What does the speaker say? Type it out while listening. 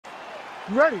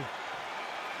You ready?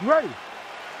 You ready?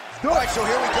 Let's do it. All right, so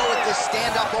here we go with this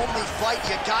stand-up only fight.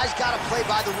 You guys got to play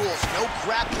by the rules. No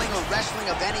grappling or wrestling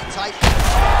of any type.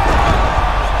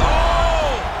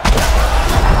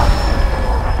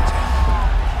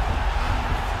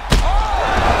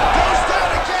 Goes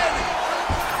down again.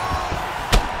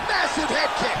 Massive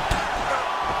head kick.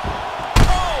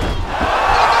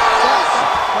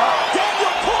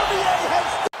 Daniel Cormier has...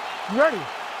 You ready?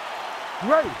 You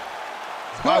ready?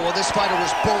 All right, well, this fighter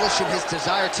was bullish in his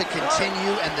desire to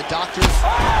continue, and the doctors...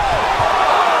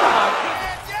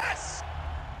 Yes!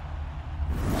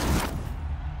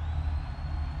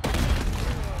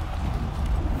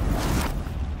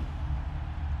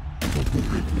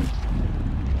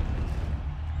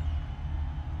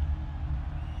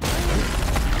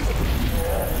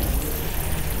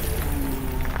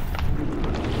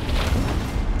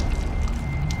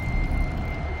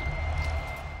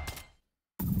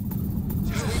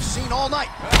 Seen all night.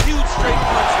 Huge straight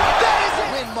punches. That is it.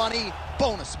 Win money,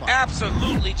 bonus money.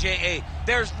 Absolutely, J.A.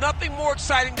 There's nothing more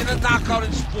exciting than a knockout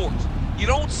in sports. You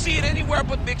don't see it anywhere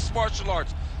but mixed martial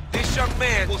arts. This young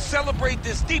man will celebrate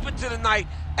this deep into the night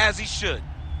as he should.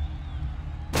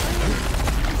 That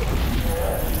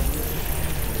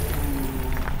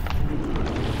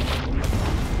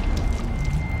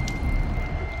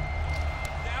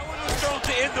one was thrown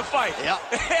to end the fight. Yeah.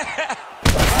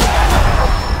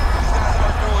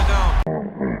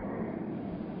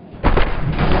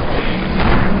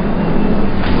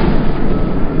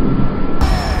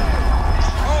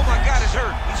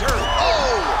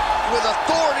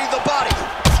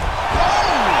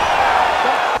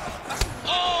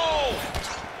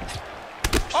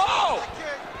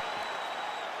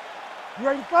 You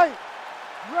ready to fight?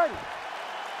 You ready?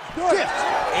 Let's do it. Fifth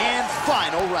and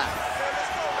final round.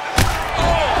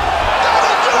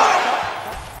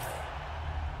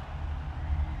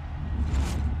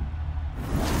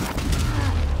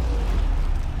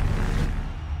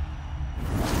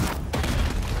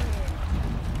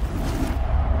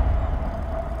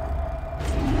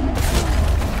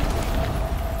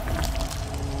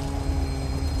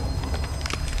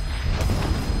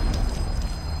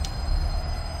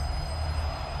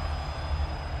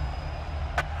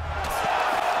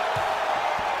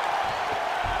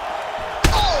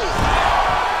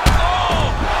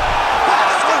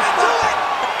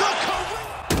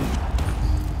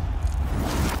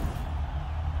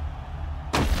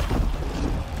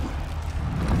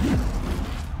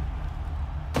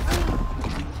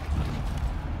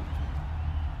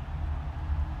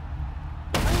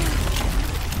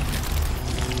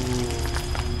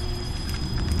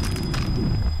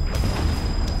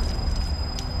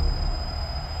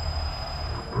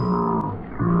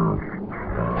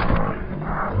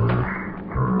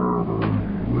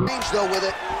 Though with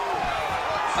it.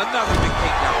 Another big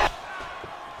takedown.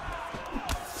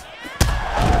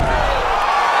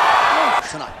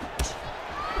 Tonight.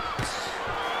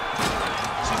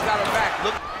 She's got her back.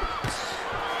 Look.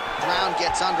 Round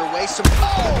gets underway. Some. Oh,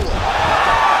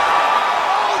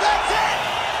 that's it!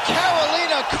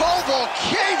 Karolina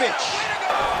Kowalkiewicz.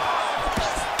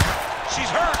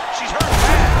 She's hurt. She's hurt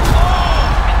bad.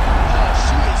 Oh,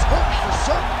 she is hurt for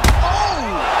certain.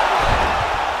 Oh!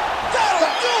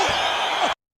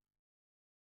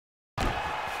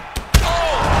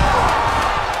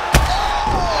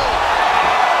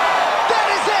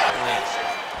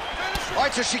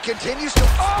 So she continues to...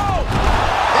 Oh!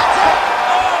 That's it!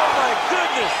 Oh, my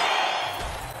goodness!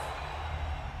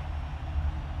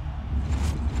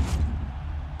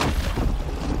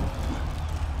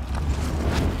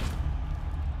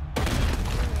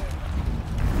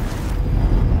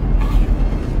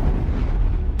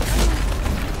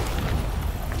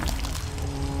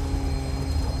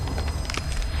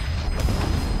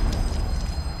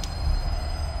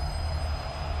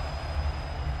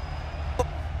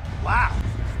 Wow.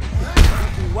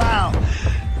 Wow.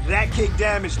 That kick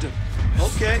damaged him.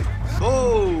 Okay.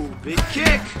 Oh, big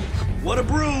kick. What a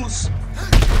bruise.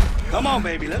 Come on,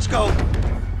 baby. Let's go.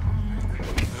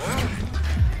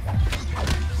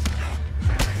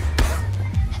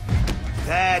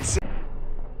 That's it.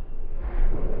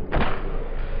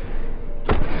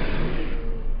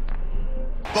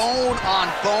 Bone on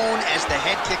bone as the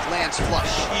head kick lands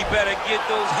flush. You better get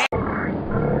those hands.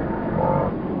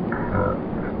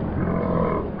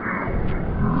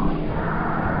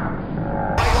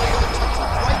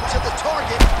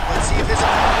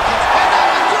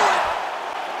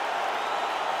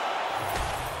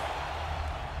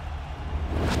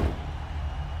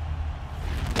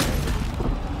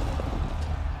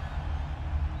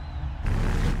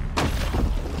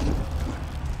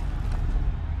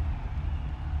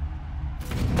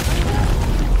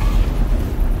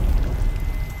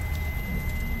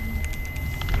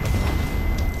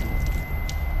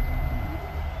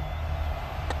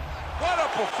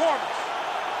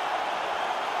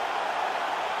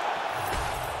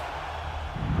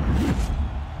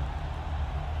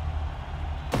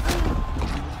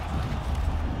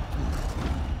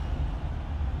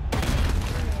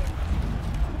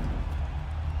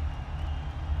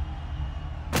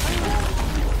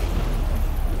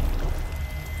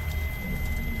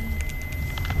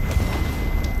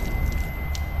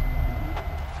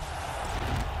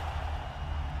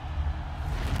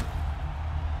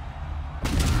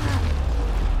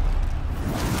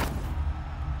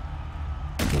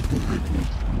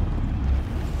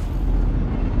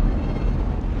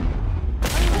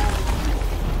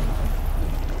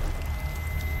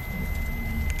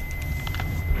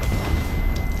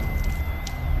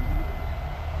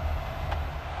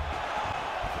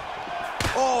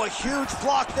 Oh, a huge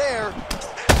block there.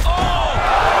 Oh!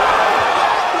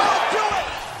 That will do it!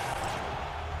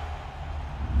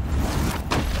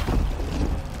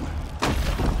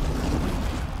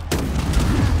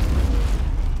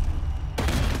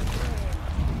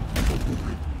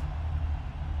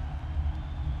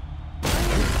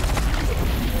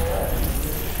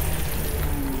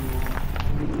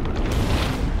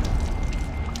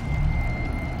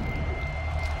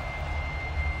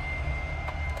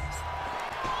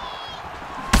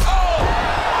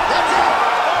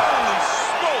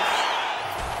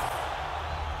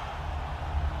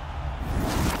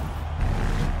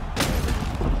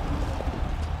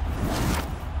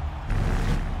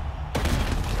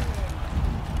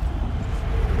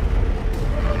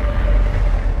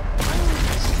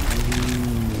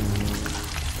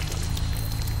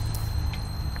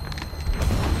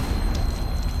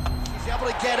 Able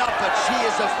to get up, but she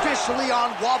is officially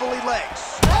on wobbly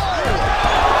legs. Oh! And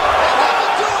that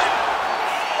will do it!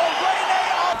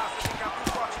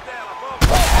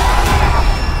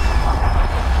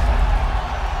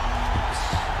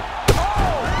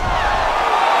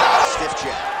 Stiff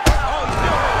jab. Oh, he's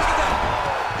still, look at that.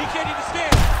 He can't even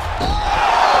stand.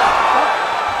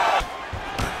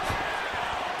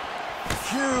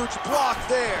 Huge block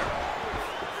there.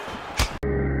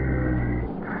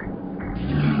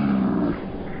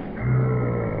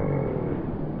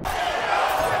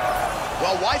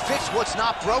 Well, why fix what's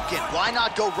not broken? Why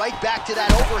not go right back to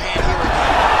that overhand here again?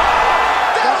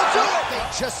 That'll do it! They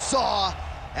just saw.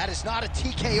 That is not a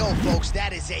TKO, folks.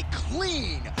 That is a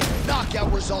clean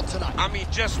knockout result tonight. I mean,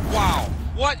 just wow.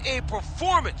 What a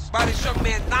performance by this young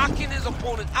man, knocking his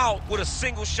opponent out with a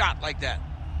single shot like that.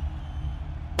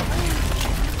 Keep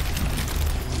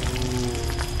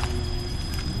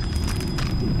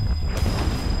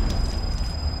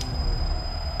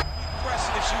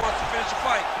pressing if she wants to finish the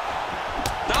fight.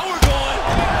 Now we're going.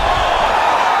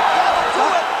 That'll do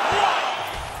it!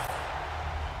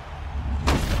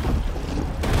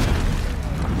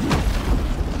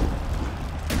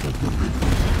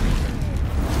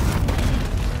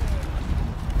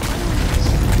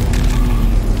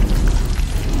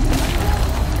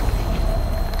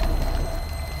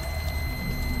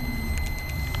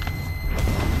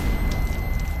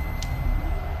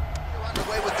 You're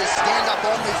underway with this stand-up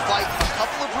only fight. A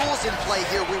couple of rules in play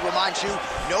here, we remind you.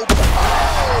 No. Oh,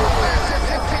 there's a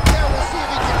hip kick there. We'll see if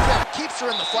he can fit. Keeps her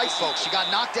in the fight, folks. She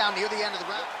got knocked down near the end of the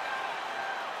round.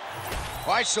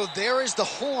 All right, so there is the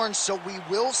horn, so we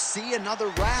will see another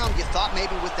round. You thought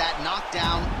maybe with that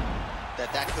knockdown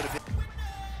that could have been...